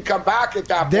FIU could come back at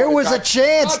that point. There was a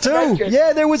chance, too.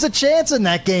 Yeah, there was a chance in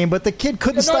that game, but the kid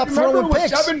couldn't stop throwing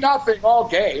picks. It was 7-0 all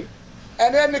game.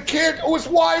 And then the kid was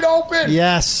wide open.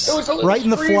 Yes, it was a right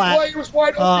in the flat. Play. He was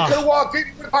wide open. He could have walked in.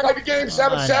 He would have tied the game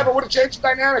 7-7. Would have changed the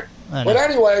dynamic. But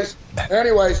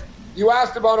anyways, you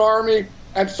asked about Army.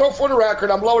 And so for the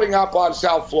record, I'm loading up on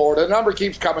South Florida. The number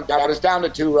keeps coming down. It's down to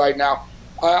 2 right now.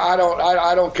 I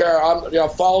don't care. I'm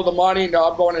follow the money. No,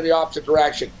 I'm going in the opposite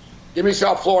direction. Give me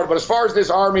South Florida. But as far as this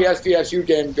Army SDSU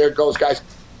game there goes, guys,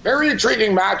 very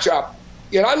intriguing matchup.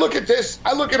 I look at this.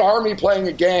 I look at Army playing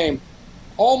a game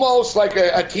almost like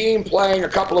a team playing a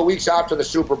couple of weeks after the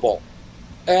Super Bowl.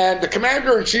 And the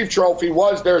Commander-in-Chief trophy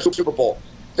was their Super Bowl.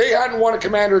 They hadn't won a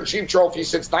Commander-in-Chief trophy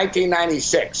since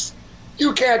 1996.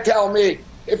 You can't tell me.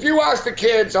 If you ask the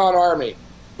kids on Army,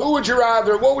 what would you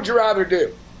rather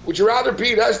do? Would you rather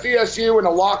beat SDSU in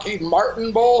a Lockheed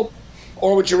Martin Bowl,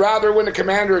 or would you rather win the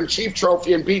Commander-in-Chief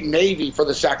trophy and beat Navy for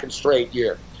the 2nd straight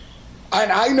year?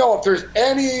 And I know if there's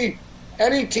any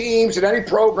teams and any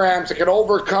programs that can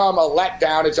overcome a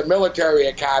letdown, it's a military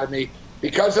academy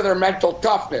because of their mental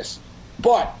toughness.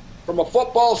 But from a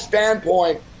football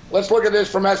standpoint, let's look at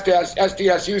this from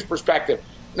SDSU's perspective.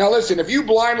 Now, listen, if you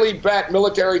blindly bet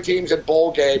military teams at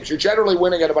bowl games, you're generally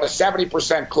winning at about a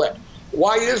 70% clip.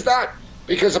 Why is that?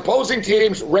 Because opposing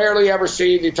teams rarely ever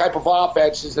see the type of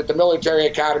offenses that the military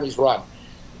academies run.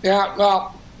 Now,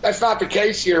 well, that's not the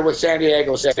case here with San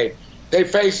Diego State. They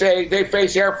face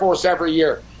Air Force every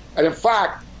year. And in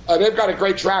fact, they've got a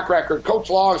great track record. Coach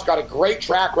Long's got a great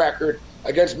track record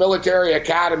against military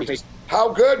academies. How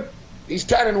good? He's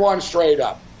 10-1 straight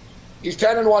up. He's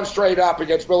 10-1 straight up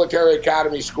against military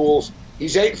academy schools.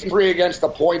 He's 8-3 against the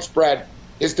point spread.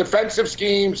 His defensive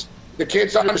schemes, the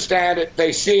kids understand it.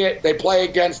 They see it. They play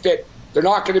against it. They're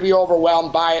not going to be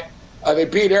overwhelmed by it. They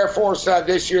beat Air Force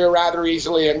this year rather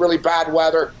easily in really bad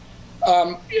weather.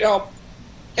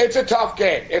 It's a tough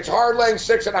game. It's hard laying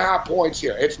 6.5 points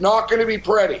here. It's not going to be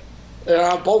pretty.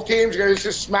 Both teams, this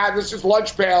is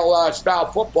lunch pail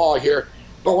style football here.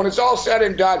 But when it's all said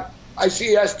and done, I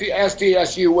see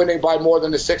SDSU winning by more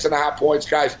than the 6.5 points,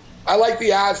 guys. I like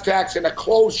the Aztecs in a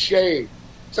close shave.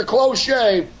 It's a close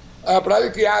shave, but I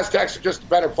think the Aztecs are just a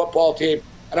better football team.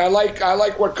 And I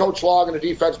like what Coach Long and the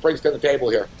defense brings to the table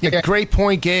here. Yeah, great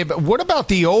point, Gabe. What about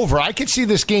the over? I could see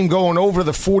this game going over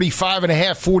the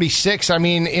 45.5, 46. I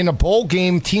mean, in a bowl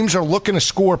game, teams are looking to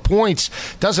score points.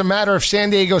 Doesn't matter if San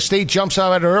Diego State jumps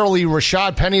out early.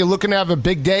 Rashad Penny looking to have a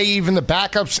big day, even the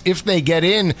backups if they get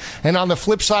in. And on the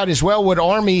flip side as well, with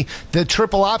Army, the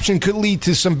triple option could lead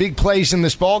to some big plays in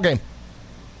this ball game.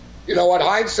 You know what?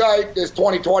 Hindsight is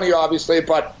 20/20, obviously,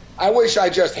 but I wish I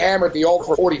just hammered the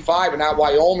over 45 in that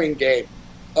Wyoming game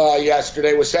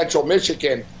yesterday with Central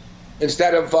Michigan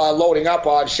instead of loading up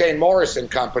on Shane Morris and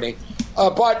company.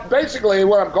 But basically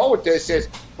where I'm going with this is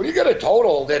when you get a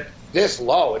total that this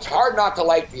low, it's hard not to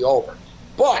like the over.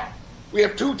 But we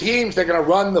have two teams that are going to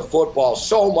run the football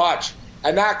so much,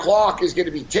 and that clock is going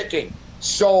to be ticking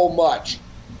so much.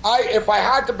 If I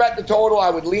had to bet the total, I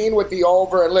would lean with the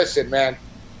over. And listen, man,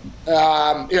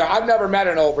 I've never met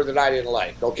an over that I didn't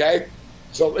like. Okay,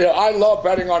 so I love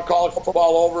betting on college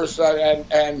football overs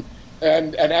and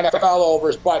NFL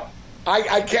overs, but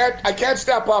I can't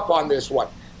step up on this one.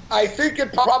 I think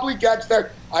it probably gets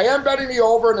there. I am betting the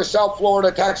over in the South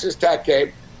Florida Texas Tech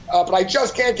game, but I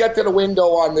just can't get to the window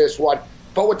on this one.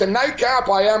 But with the nightcap,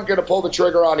 I am going to pull the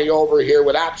trigger on the over here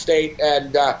with App State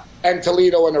and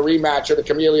Toledo in a rematch of the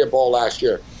Camellia Bowl last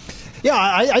year. Yeah,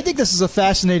 I think this is a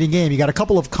fascinating game. You got a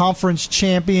couple of conference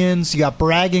champions. You got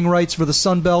bragging rights for the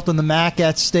Sun Belt and the MAC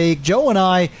at stake. Joe and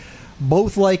I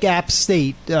both like App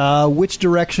State. Which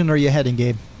direction are you heading,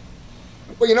 Gabe?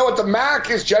 Well, you know what? The MAC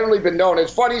has generally been known.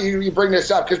 It's funny you bring this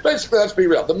up because basically, let's be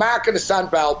real. The MAC and the Sun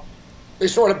Belt, they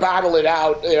sort of battle it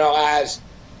out, as,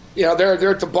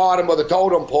 they're at the bottom of the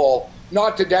totem pole.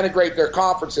 Not to denigrate their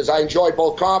conferences. I enjoy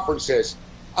both conferences.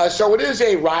 So it is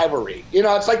a rivalry.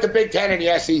 It's like the Big Ten and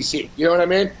the SEC. You know what I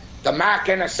mean? The MAC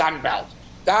and the Sun Belt.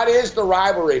 That is the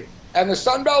rivalry. And the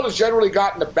Sun Belt has generally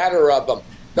gotten the better of them.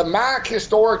 The MAC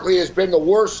historically has been the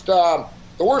worst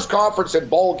conference in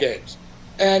bowl games.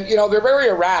 And, they're very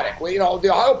erratic. The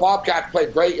Ohio Bobcats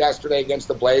played great yesterday against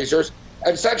the Blazers,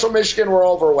 and Central Michigan were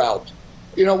overwhelmed.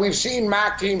 We've seen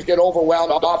MAC teams get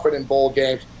overwhelmed often in bowl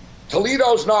games.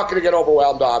 Toledo's not going to get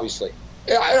overwhelmed, obviously.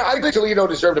 I think Toledo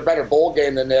deserved a better bowl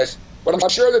game than this, but I'm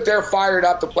sure that they're fired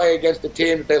up to play against the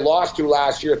team that they lost to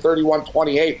last year,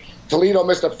 31-28. Toledo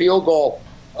missed a field goal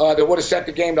that would have sent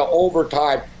the game to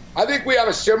overtime. I think we have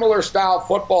a similar style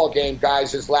football game,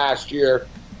 guys, as last year.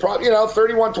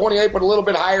 31-28, but a little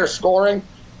bit higher scoring.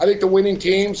 I think the winning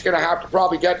team's going to have to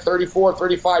probably get 34,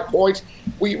 35 points.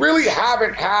 We really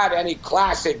haven't had any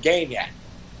classic game yet.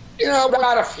 We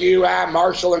had a few.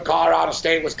 Marshall and Colorado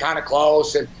State was kind of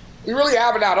close, and we really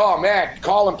haven't had, oh, man,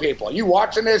 calling people. Are you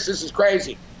watching this? This is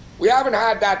crazy. We haven't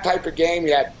had that type of game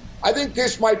yet. I think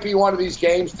this might be one of these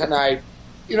games tonight.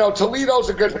 Toledo's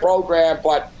a good program,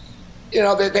 but,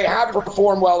 they haven't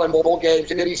performed well in bowl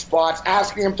games in any spots,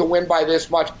 asking them to win by this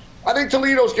much. I think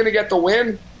Toledo's going to get the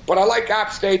win, but I like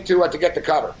App State to get the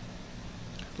cover.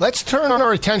 Let's turn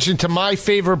our attention to my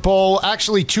favorite bowl.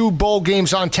 Actually, 2 bowl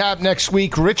games on tap next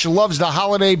week. Rich loves the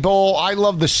Holiday Bowl. I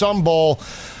love the Sun Bowl.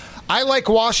 I like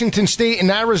Washington State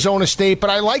and Arizona State, but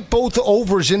I like both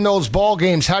overs in those ball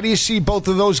games. How do you see both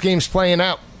of those games playing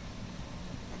out?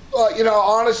 Well,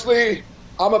 honestly,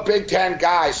 I'm a Big Ten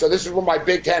guy, so this is where my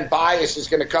Big Ten bias is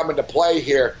going to come into play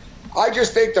here. I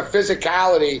just think the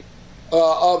physicality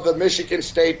of the Michigan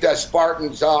State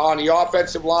Spartans on the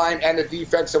offensive line and the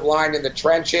defensive line in the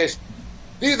trenches,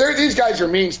 these guys are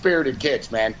mean-spirited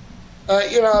kids, man.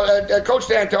 Coach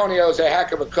D'Antonio is a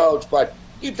heck of a coach, but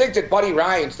you'd think that Buddy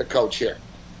Ryan's the coach here.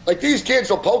 Like, these kids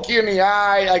will poke you in the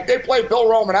eye. Like, they play Bill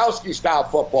Romanowski-style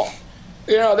football.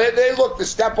 They look to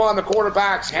step on the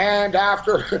quarterback's hand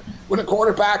after when the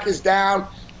quarterback is down.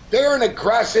 They're an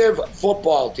aggressive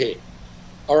football team,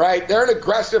 all right? They're an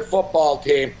aggressive football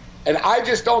team, and I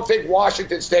just don't think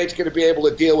Washington State's going to be able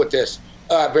to deal with this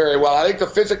very well. I think the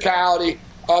physicality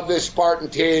of this Spartan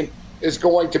team is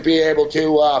going to be able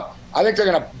to I think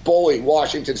they're going to bully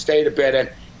Washington State a bit. And,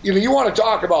 you want to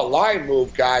talk about line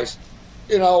move, guys.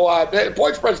 The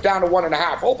point spread's down to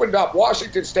 1.5. Opened up,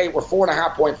 Washington State were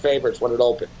 4.5-point favorites when it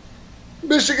opened.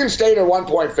 Michigan State are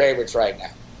 1-point favorites right now.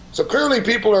 So clearly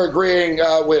people are agreeing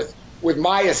with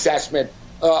my assessment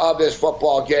of this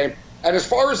football game. And as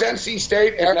far as NC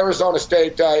State and Arizona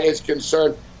State is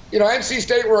concerned, NC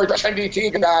State were a trendy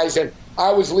team, guys, and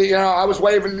I was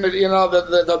waving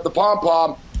the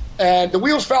pom-pom, and the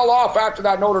wheels fell off after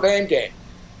that Notre Dame game.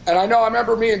 And I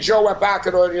remember me and Joe went back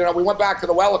to we went back to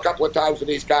the well a couple of times with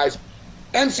these guys.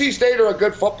 NC State are a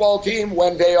good football team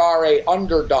when they are a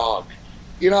underdog.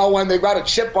 When they've got a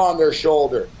chip on their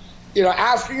shoulder.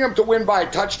 Asking them to win by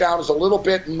a touchdown is a little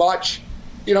bit much.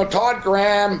 Todd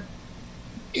Graham,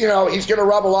 he's going to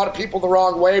rub a lot of people the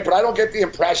wrong way, but I don't get the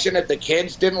impression that the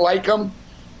kids didn't like him.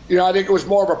 I think it was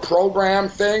more of a program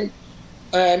thing.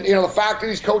 And, the fact that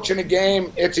he's coaching a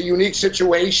game, it's a unique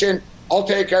situation. I'll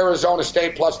take Arizona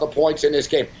State plus the points in this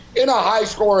game. In a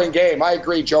high-scoring game, I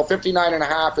agree, Joe.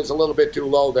 59.5 is a little bit too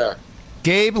low there.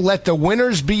 Gabe, let the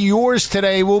winners be yours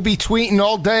today. We'll be tweeting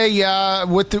all day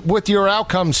with your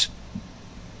outcomes.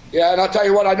 Yeah, and I'll tell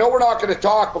you what, I know we're not going to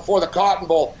talk before the Cotton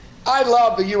Bowl. I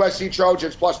love the USC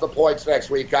Trojans plus the points next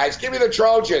week, guys. Give me the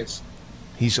Trojans.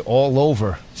 He's all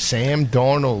over. Sam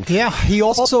Darnold. Yeah, he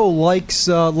also likes,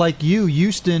 like you,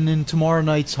 Houston in tomorrow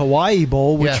night's Hawaii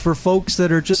Bowl, which for folks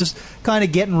that are just kind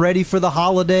of getting ready for the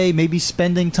holiday, maybe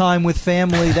spending time with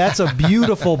family, that's a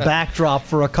beautiful backdrop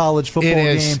for a college football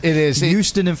game. It is.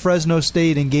 Houston and Fresno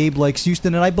State, and Gabe likes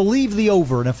Houston, and I believe the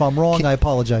over, and if I'm wrong, I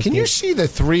apologize. Can you see the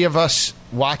three of us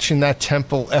watching that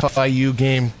Temple FIU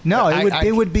game? No,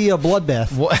 it would be a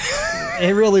bloodbath. What?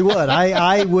 It really would.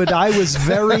 I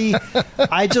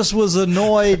just was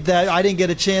annoyed that I didn't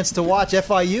get a chance to watch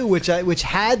FIU, which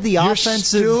had the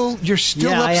offensive. You're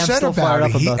still upset about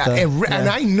it. And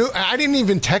I knew I didn't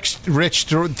even text Rich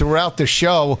throughout the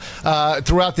show,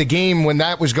 throughout the game when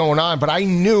that was going on. But I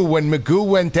knew when Magoo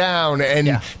went down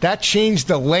and that changed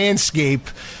the landscape.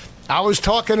 I was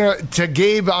talking to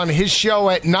Gabe on his show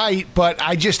at night, but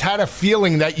I just had a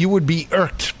feeling that you would be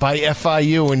irked by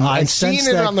FIU, and seeing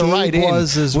it on the right end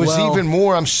was even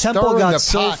more. I'm Temple stirring got the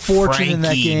so pot. fortunate in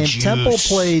that game. Juice. Temple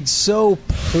played so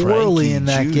poorly in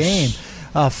that game.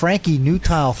 Frankie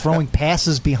Newtile throwing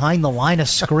passes behind the line of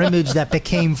scrimmage that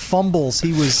became fumbles.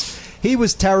 He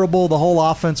was terrible. The whole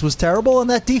offense was terrible, and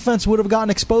that defense would have gotten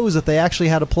exposed if they actually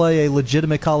had to play a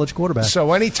legitimate college quarterback.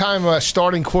 So anytime a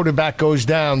starting quarterback goes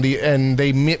down and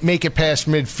they make it past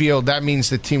midfield, that means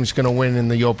the team's going to win in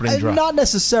the opening drive. Not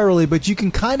necessarily, but you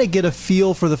can kind of get a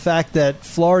feel for the fact that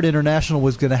Florida International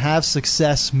was going to have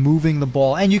success moving the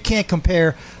ball, and you can't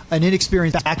compare an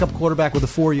inexperienced backup quarterback with a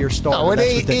 4-year starter. No, it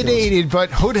aided, but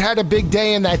Hood had a big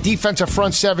day, and that defensive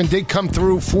front seven did come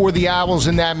through for the Owls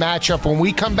in that matchup. When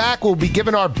we come back, we'll be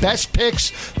giving our best picks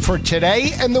for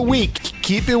today and the week.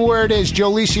 Keep it where it is.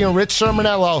 Joe Lisi and Rich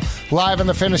Sermonello live on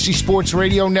the Fantasy Sports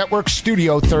Radio Network,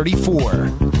 Studio 34.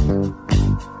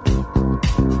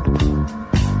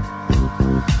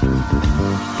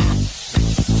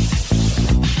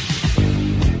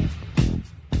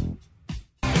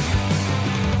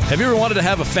 Have you ever wanted to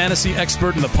have a fantasy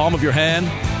expert in the palm of your hand?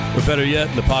 Or better yet,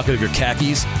 in the pocket of your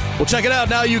khakis? Well, check it out.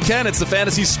 Now you can. It's the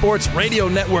Fantasy Sports Radio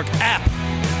Network app.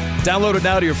 Download it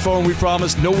now to your phone, we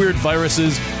promise. No weird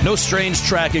viruses, no strange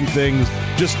tracking things.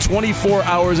 Just 24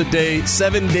 hours a day,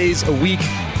 7 days a week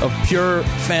of pure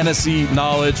fantasy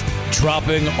knowledge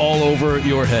dropping all over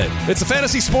your head. It's the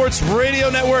Fantasy Sports Radio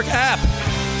Network app.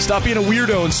 Stop being a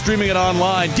weirdo and streaming it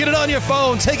online. Get it on your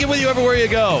phone. Take it with you everywhere you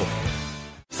go.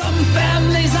 Some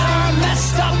families are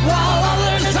messed up while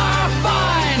others are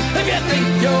fine. If you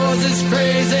think yours is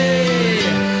crazy,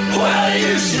 well,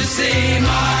 you should see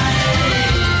mine.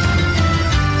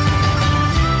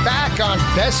 Back on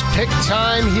Best Pick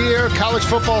Time here. College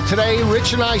football today.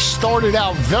 Rich and I started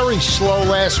out very slow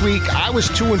last week. I was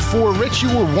 2-4. Rich, you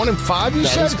were 1-5, you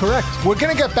said? That is correct. We're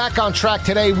going to get back on track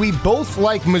today. We both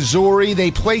like Missouri.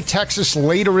 They play Texas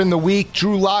later in the week.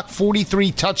 Drew Lock,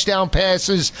 43 touchdown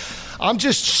passes. I'm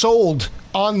just sold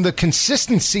on the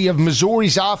consistency of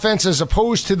Missouri's offense as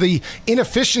opposed to the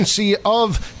inefficiency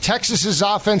of Texas's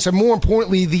offense, and more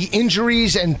importantly, the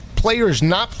injuries and players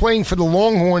not playing for the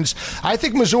Longhorns. I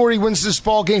think Missouri wins this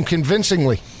ball game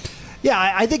convincingly. Yeah,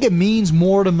 I think it means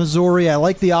more to Missouri. I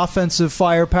like the offensive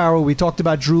firepower. We talked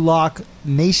about Drew Lock,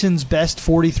 nation's best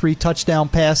 43 touchdown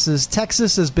passes.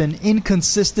 Texas has been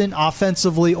inconsistent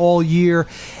offensively all year.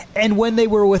 And when they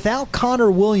were without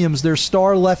Connor Williams, their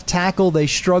star left tackle, they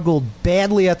struggled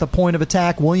badly at the point of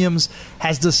attack. Williams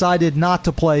has decided not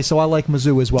to play, so I like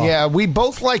Mizzou as well. Yeah, we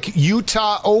both like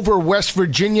Utah over West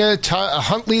Virginia.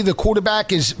 Huntley, the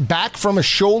quarterback, is back from a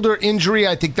shoulder injury.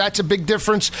 I think that's a big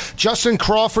difference. Justin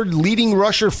Crawford, leading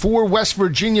rusher for West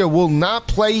Virginia, will not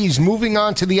play. He's moving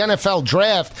on to the NFL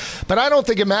draft. But I don't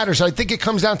think it matters. I think it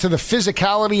comes down to the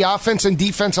physicality, offense and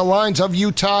defensive lines of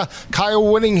Utah. Kyle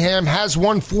Whittingham has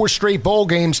won 4 straight bowl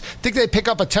games. I think they pick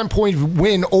up a 10-point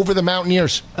win over the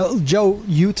Mountaineers. Joe,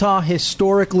 Utah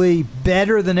historically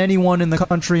better than anyone in the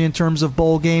country in terms of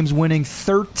bowl games, winning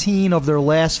 13 of their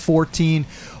last 14.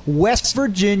 West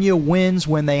Virginia wins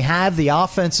when they have the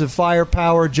offensive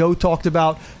firepower. Joe talked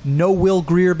about no Will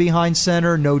Grier behind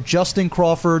center, no Justin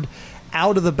Crawford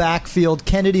out of the backfield.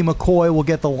 Kennedy McCoy will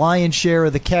get the lion's share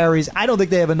of the carries. I don't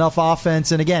think they have enough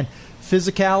offense. And again,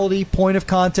 physicality, point of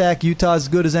contact, Utah as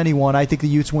good as anyone. I think the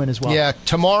Utes win as well. Yeah,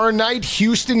 tomorrow night,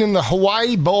 Houston in the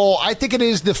Hawaii Bowl. I think it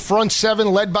is the front seven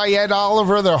led by Ed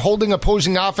Oliver. They're holding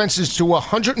opposing offenses to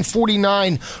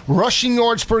 149 rushing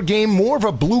yards per game. More of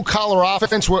a blue-collar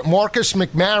offense with Marcus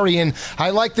McMaryion. I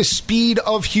like the speed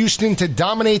of Houston to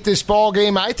dominate this ball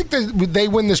game. I think that they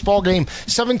win this ball game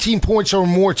 17 points or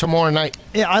more tomorrow night.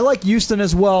 Yeah, I like Houston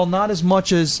as well, not as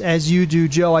much as you do,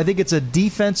 Joe. I think it's a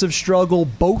defensive struggle.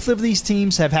 Both of these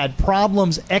teams have had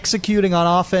problems executing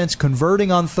on offense,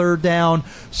 converting on third down,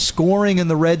 scoring in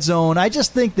the red zone. I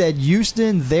just think that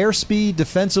Houston, their speed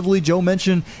defensively, Joe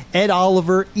mentioned Ed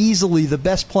Oliver, easily the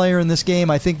best player in this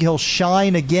game. I think he'll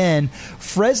shine again.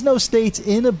 Fresno State's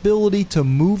inability to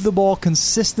move the ball,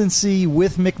 consistency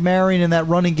with McMaryion in that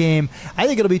running game, I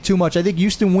think it'll be too much. I think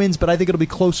Houston wins, but I think it'll be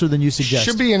closer than you suggest.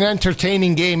 Should be an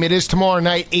entertaining game. It is tomorrow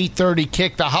night, 8:30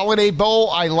 kick. The Holiday Bowl,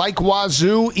 I like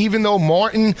Wazoo, even though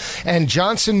Martin and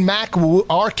Johnson Mack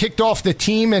are kicked off the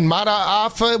team, and Mata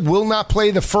Afa will not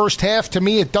play the first half. To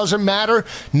me, it doesn't matter.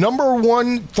 Number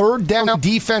one third down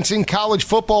defense in college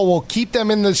football will keep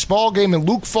them in this ball game, and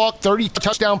Luke Falk, 30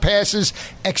 touchdown passes,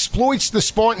 exploits the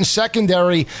Spartan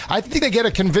secondary. I think they get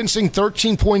a convincing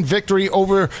 13-point victory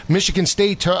over Michigan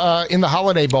State in the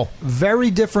Holiday Bowl. Very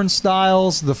different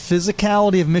styles. The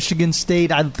physicality of Michigan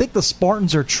State. I think the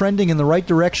Spartans are trending in the right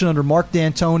direction under Mark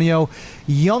D'Antonio.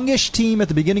 Youngish team at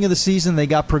the beginning of the season. They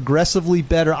got progressively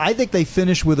better. I think they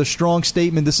finished with a strong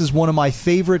statement. This is one of my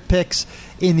favorite picks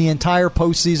in the entire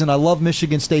postseason. I love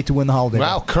Michigan State to win the Holiday Bowl.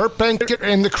 Wow, Kurt Benkert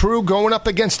and the crew going up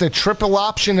against the triple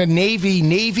option of Navy.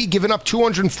 Navy giving up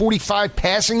 245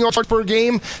 passing yards per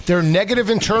game. They're negative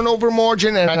in turnover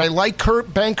margin, and I like Kurt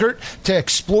Benkert to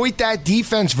exploit that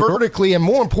defense vertically, and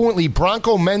more importantly,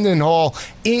 Bronco Mendenhall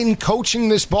in coaching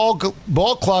this ball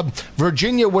club.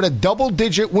 Virginia with a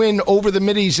double-digit win over the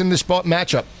Middies in this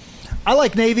matchup. I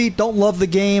like Navy. Don't love the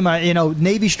game.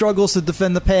 Navy struggles to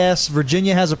defend the pass.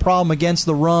 Virginia has a problem against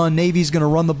the run. Navy's going to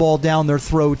run the ball down their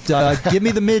throat. Give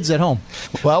me the Mids at home.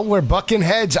 Well, we're bucking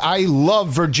heads. I love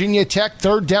Virginia Tech.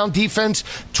 Third down defense,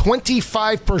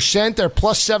 25%. They're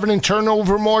 +7 in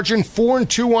turnover margin,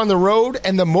 4-2 on the road.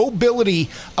 And the mobility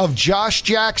of Josh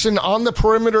Jackson on the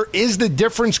perimeter is the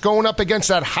difference going up against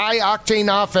that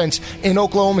high-octane offense in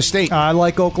Oklahoma State. I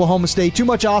like Oklahoma State. Too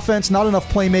much offense, not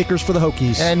enough playmakers for the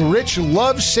Hokies. And Rich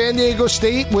loves San Diego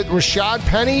State with Rashad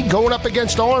Penny going up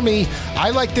against Army. I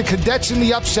like the Cadets in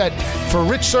the upset. For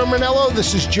Rich Sermonello,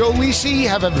 this is Joe Lisi.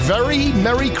 Have a very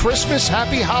Merry Christmas,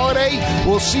 Happy Holiday.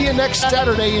 We'll see you next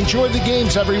Saturday. Enjoy the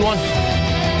games, everyone.